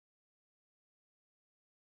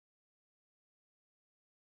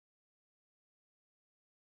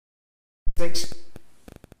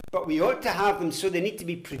 But we ought to have them, so they need to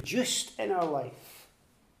be produced in our life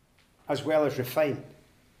as well as refined.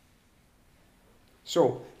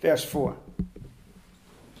 So, verse 4.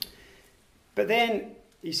 But then,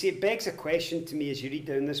 you see, it begs a question to me as you read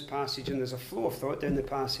down this passage, and there's a flow of thought down the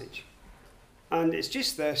passage. And it's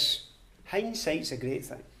just this: hindsight's a great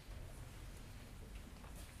thing.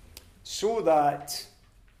 So that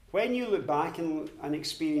when you look back in an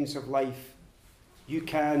experience of life, you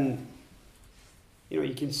can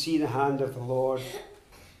see the hand of the Lord.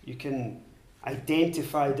 You can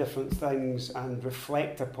identify different things and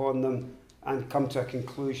reflect upon them and come to a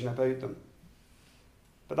conclusion about them.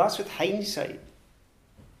 But that's with hindsight.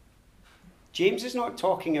 James is not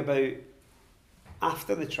talking about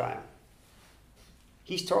after the trial.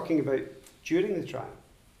 He's talking about during the trial.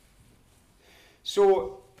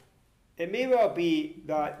 So it may well be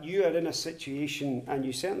that you are in a situation, and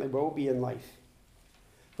you certainly will be in life,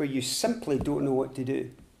 where you simply don't know what to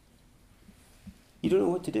do. You don't know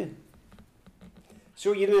what to do.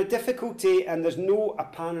 So you're in a difficulty and there's no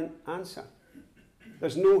apparent answer.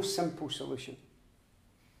 There's no simple solution.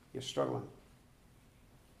 You're struggling.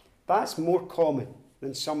 That's more common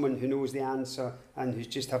than someone who knows the answer and who's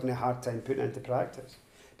just having a hard time putting it into practice.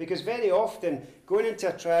 Because very often, going into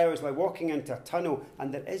a trial is like walking into a tunnel,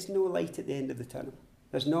 and there is no light at the end of the tunnel.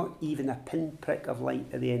 There's not even a pinprick of light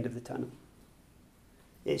at the end of the tunnel.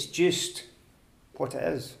 It's just what it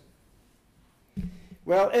is.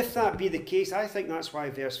 Well, if that be the case, I think that's why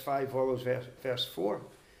verse 5 follows verse 4.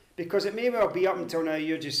 Because it may well be up until now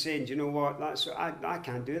you're just saying, do you know what, I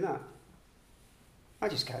can't do that. I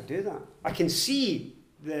just can't do that. I can see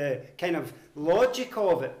the kind of logic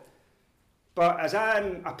of it. But as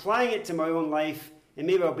I'm applying it to my own life, it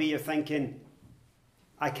may well be you're thinking,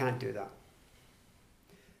 I can't do that.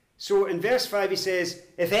 So in verse 5 he says,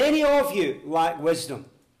 if any of you lack wisdom.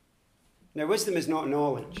 Now wisdom is not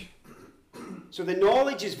knowledge. So the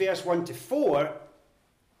knowledge is verse 1 to 4,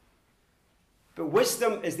 but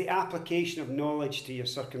wisdom is the application of knowledge to your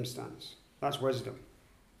circumstance. That's wisdom.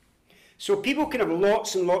 So people can have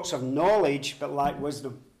lots and lots of knowledge but lack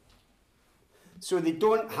wisdom. So they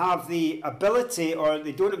don't have the ability, or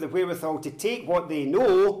they don't have the wherewithal to take what they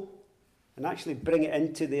know and actually bring it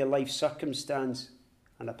into their life circumstance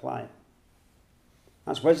and apply it.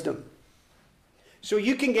 That's wisdom. So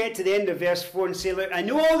you can get to the end of verse 4 and say, look, I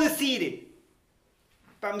know all the theory,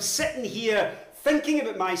 but I'm sitting here thinking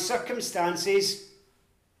about my circumstances,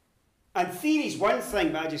 and theory is one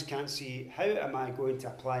thing, but I just can't see how am I going to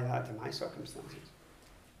apply that to my circumstances.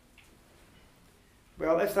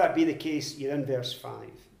 Well, if that be the case, you're in verse 5.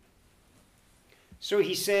 So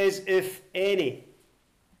he says, if any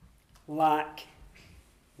lack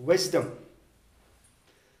wisdom,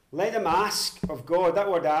 let him ask of God. That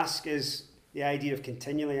word ask is the idea of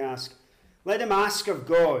continually ask. Let him ask of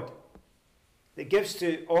God, that gives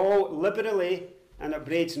to all liberally, and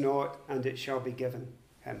upbraids not, and it shall be given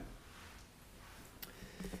him.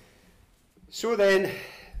 So then,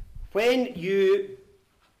 when you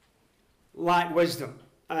lack wisdom,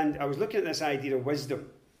 and I was looking at this idea of wisdom.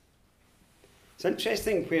 It's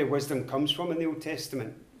interesting where wisdom comes from in the Old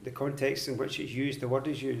Testament, the context in which it's used, the word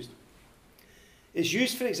is used. It's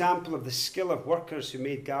used, for example, of the skill of workers who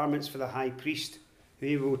made garments for the high priest, who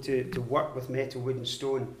were able to work with metal, wood and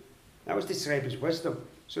stone. That was described as wisdom.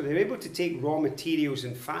 So they were able to take raw materials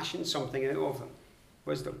and fashion something out of them.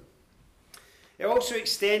 Wisdom. It also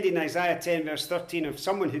extended in Isaiah 10 verse 13 of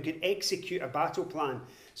someone who could execute a battle plan.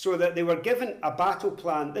 So that they were given a battle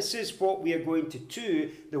plan. This is what we are going to do.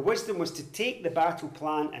 The wisdom was to take the battle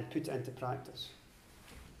plan and put it into practice.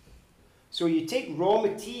 So you take raw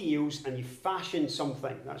materials and you fashion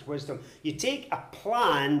something. That's wisdom. You take a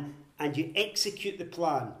plan and you execute the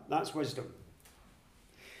plan. That's wisdom.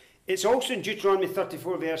 It's also in Deuteronomy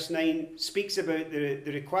 34 verse 9 speaks about the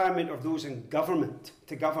requirement of those in government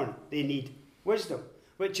to govern. They need wisdom,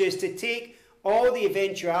 which is to take all the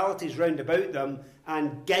eventualities round about them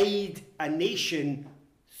and guide a nation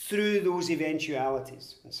through those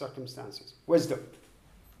eventualities and circumstances. Wisdom.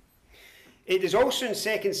 It is also in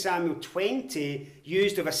 2 Samuel 20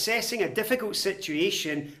 used of assessing a difficult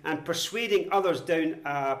situation and persuading others down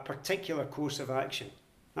a particular course of action.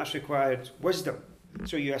 That's required wisdom.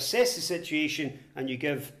 So you assess the situation and you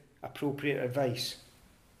give appropriate advice.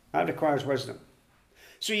 That requires wisdom.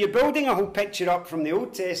 So you're building a whole picture up from the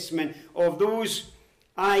Old Testament of those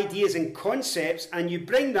ideas and concepts, and you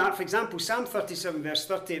bring that, for example, Psalm 37 verse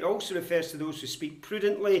 30, it also refers to those who speak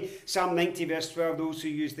prudently. Psalm 90 verse 12, those who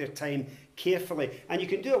use their time carefully. And you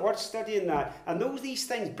can do a word study in that. And these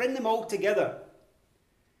things, bring them all together.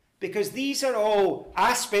 Because these are all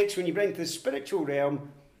aspects, when you bring to the spiritual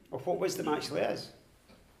realm, of what wisdom actually is.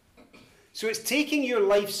 So it's taking your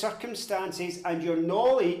life circumstances and your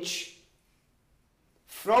knowledge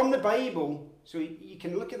from the Bible, so you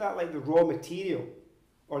can look at that like the raw material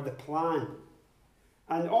or the plan,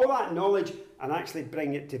 and all that knowledge, and actually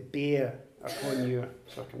bring it to bear upon your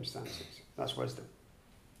circumstances. That's wisdom.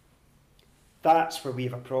 That's where we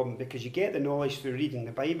have a problem, because you get the knowledge through reading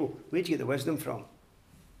the Bible. Where do you get the wisdom from?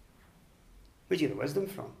 Where do you get the wisdom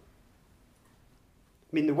from?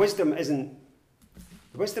 I mean, the wisdom isn't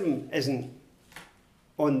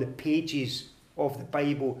on the pages of the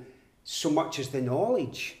Bible so much as the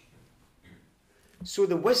knowledge. So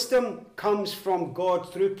the wisdom comes from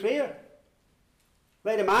God through prayer.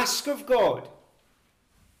 Let him ask of God,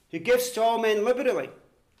 who gives to all men liberally.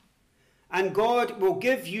 And God will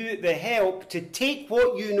give you the help to take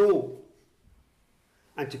what you know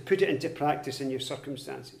and to put it into practice in your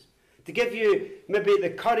circumstances. To give you maybe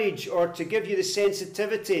the courage, or to give you the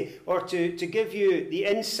sensitivity, or to give you the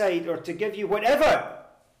insight, or to give you whatever.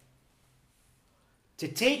 To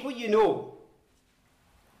take what you know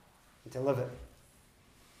and to live it.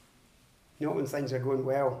 Not when things are going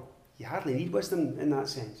well. You hardly need wisdom in that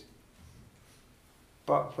sense.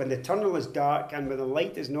 But when the tunnel is dark and when the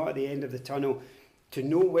light is not at the end of the tunnel, to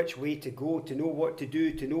know which way to go, to know what to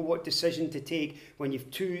do, to know what decision to take, when you've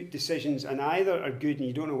two decisions and either are good and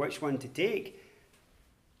you don't know which one to take.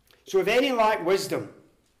 So if any lack wisdom,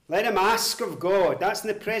 let him ask of God. That's in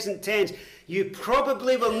the present tense. You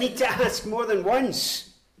probably will need to ask more than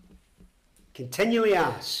once. Continually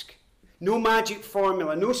ask. No magic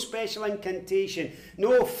formula, no special incantation,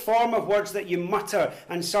 no form of words that you mutter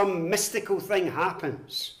and some mystical thing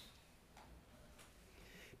happens.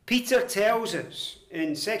 Peter tells us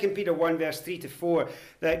in 2 Peter 1 verse 3 to 4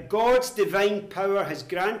 that God's divine power has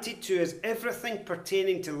granted to us everything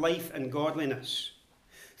pertaining to life and godliness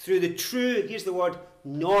through the true, here's the word,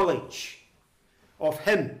 knowledge of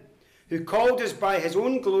him who called us by his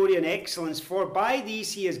own glory and excellence, for by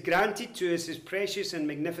these he has granted to us his precious and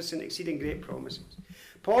magnificent exceeding great promises.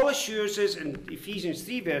 Paul assures us in Ephesians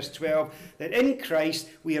 3 verse 12 that in Christ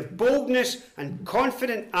we have boldness and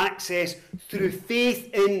confident access through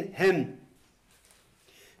faith in him.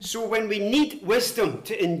 So when we need wisdom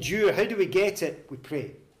to endure, how do we get it? We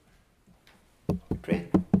pray. We pray.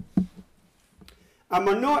 And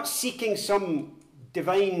we're not seeking some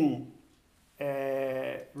divine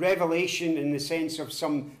revelation in the sense of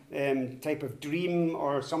some type of dream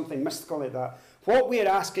or something mystical like that. What we are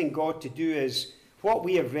asking God to do is, what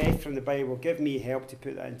we have read from the Bible, give me help to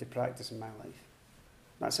put that into practice in my life.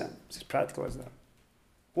 That's it. It's as practical as that.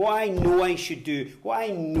 What I know I should do, what I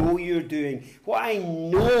know you're doing, what I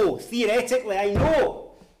know, theoretically I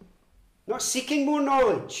know. Not seeking more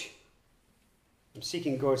knowledge. I'm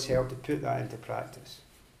seeking God's help to put that into practice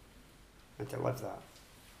and to live that.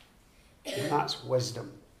 And that's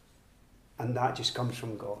wisdom. And that just comes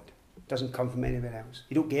from God. It doesn't come from anywhere else.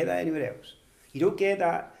 You don't get that anywhere else. You don't get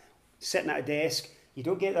that sitting at a desk. You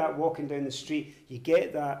don't get that walking down the street. You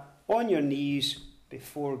get that on your knees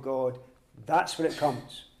before God. That's where it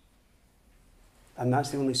comes. And that's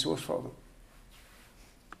the only source for them.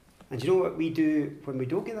 And you know what we do when we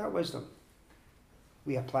don't get that wisdom?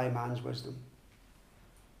 We apply man's wisdom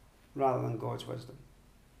rather than God's wisdom.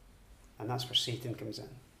 And that's where Satan comes in.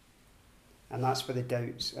 And that's where the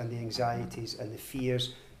doubts and the anxieties and the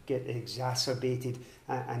fears get exacerbated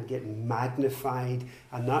and get magnified.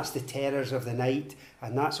 And that's the terrors of the night.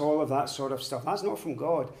 And that's all of that sort of stuff. That's not from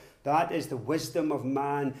God. That is the wisdom of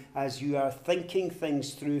man as you are thinking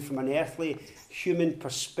things through from an earthly human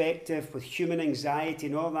perspective with human anxiety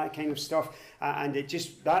and all that kind of stuff. And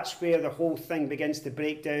that's where the whole thing begins to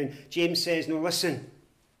break down. James says, no, listen,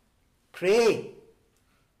 pray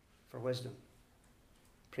for wisdom.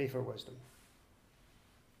 Pray for wisdom.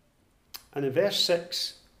 And in verse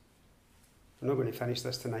 6, we're not going to finish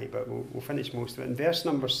this tonight, but we'll finish most of it. In verse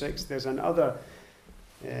number 6, there's another,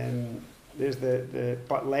 there's the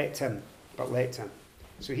but let him.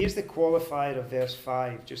 So here's the qualifier of verse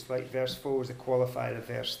 5, just like verse 4 is the qualifier of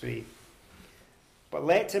verse 3. But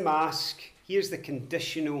let him ask, here's the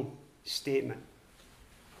conditional statement.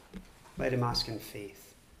 Let him ask in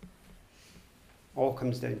faith. All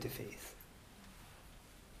comes down to faith.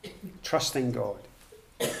 Trusting God.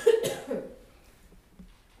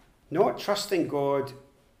 Not trusting God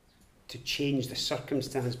to change the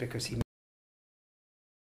circumstance because he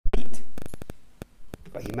might,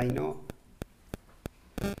 but he might not.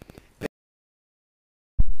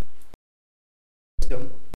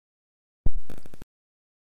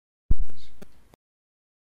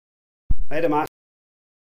 Let him ask,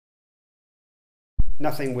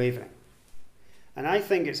 nothing wavering. And I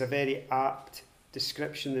think it's a very apt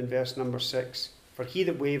description in verse number 6. For he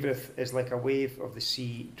that wavereth is like a wave of the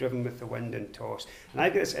sea, driven with the wind and tossed. And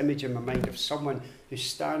I've got this image in my mind of someone who's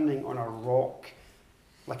standing on a rock,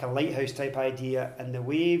 like a lighthouse type idea, and the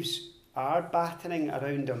waves are battering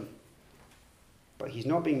around him. But he's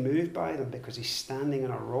not being moved by them because he's standing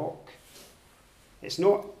on a rock. It's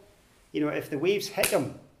not, if the waves hit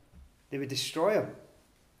him, they would destroy him.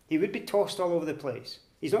 He would be tossed all over the place.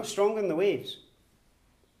 He's not stronger than the waves.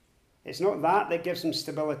 It's not that gives him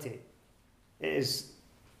stability. It is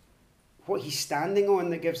what he's standing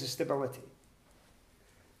on that gives the stability.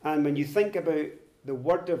 And when you think about the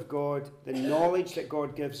Word of God, the knowledge that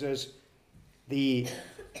God gives us, the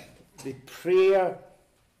prayer,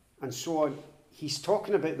 and so on, he's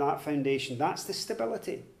talking about that foundation. That's the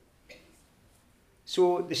stability.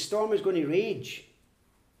 So the storm is going to rage,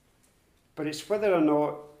 but it's whether or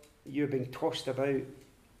not you're being tossed about.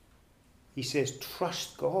 He says,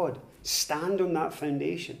 trust God. Stand on that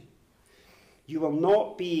foundation. You will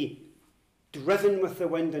not be driven with the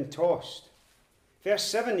wind and tossed. Verse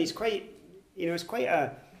 7, it's quite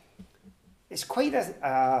a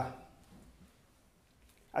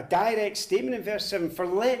direct statement in verse 7. For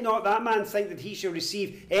let not that man think that he shall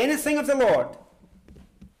receive anything of the Lord.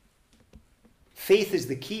 Faith is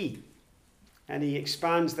the key. And he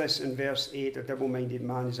expands this in verse 8. A double-minded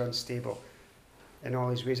man is unstable in all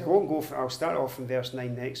his ways. I'll start off in verse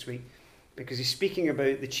 9 next week, because he's speaking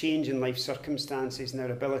about the change in life circumstances and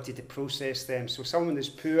their ability to process them. So someone that's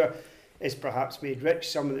poor is perhaps made rich,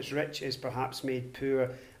 someone that's rich is perhaps made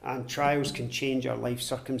poor, and trials can change our life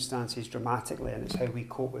circumstances dramatically, and it's how we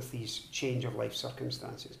cope with these change of life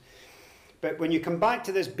circumstances. But when you come back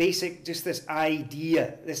to this basic, just this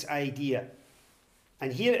idea,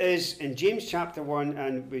 and here it is in James chapter 1,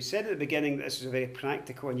 and we said at the beginning that this is very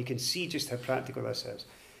practical, and you can see just how practical this is.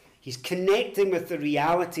 He's connecting with the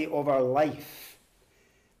reality of our life,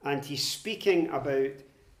 and he's speaking about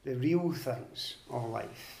the real things of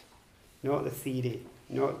life, not the theory,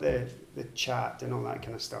 not the chat and all that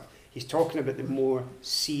kind of stuff. He's talking about the more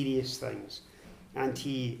serious things, and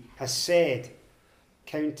he has said,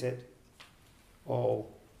 count it all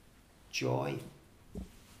joy.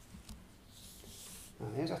 Now,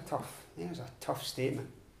 there's a tough statement.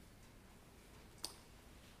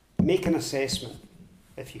 Make an assessment,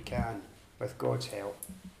 if you can, with God's help,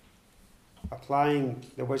 applying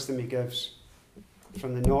the wisdom he gives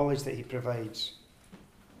from the knowledge that he provides,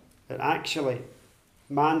 that actually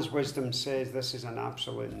man's wisdom says this is an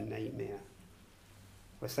absolute nightmare.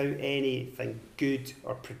 Without anything good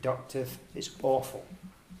or productive, it's awful.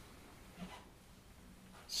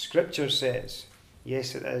 Scripture says,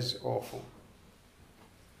 yes, it is awful.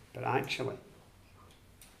 But actually,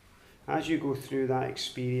 as you go through that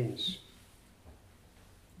experience,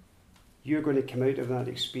 you're going to come out of that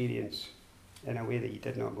experience in a way that you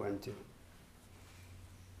did not go into.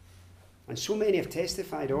 And so many have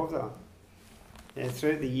testified of that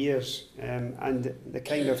throughout the years. And the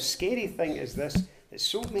kind of scary thing is this, that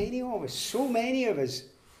so many of us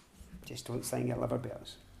just don't think it'll ever be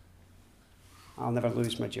us. I'll never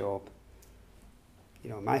lose my job.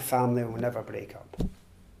 My family will never break up.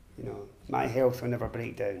 My health will never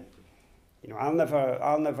break down.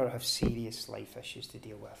 I'll never have serious life issues to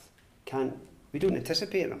deal with. We don't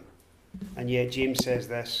anticipate them. And yet James says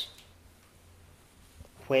this,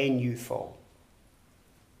 when you fall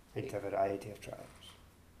into a variety of trials.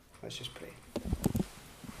 Let's just pray.